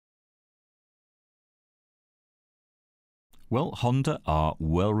Well, Honda are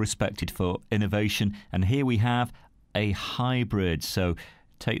well respected for innovation, and here we have a hybrid. So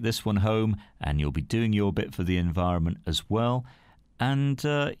take this one home and you'll be doing your bit for the environment as well. And,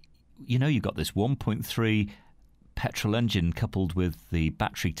 you've got this 1.3 petrol engine coupled with the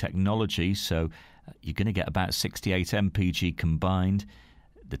battery technology, so you're going to get about 68 mpg combined.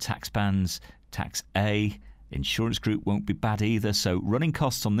 The tax bands, tax A, insurance group won't be bad either, so running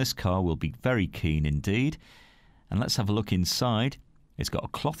costs on this car will be very keen indeed. And let's have a look inside. It's got a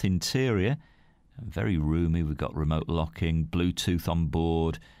cloth interior, very roomy. We've got remote locking, Bluetooth on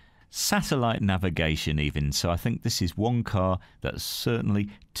board, satellite navigation even. So I think this is one car that certainly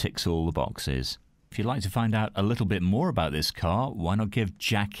ticks all the boxes. If you'd like to find out a little bit more about this car, why not give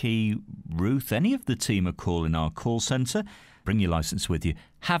Jackie, Ruth, any of the team a call in our call centre? Bring your licence with you,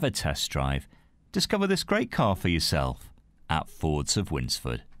 have a test drive. Discover this great car for yourself at Fords of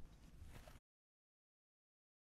Winsford.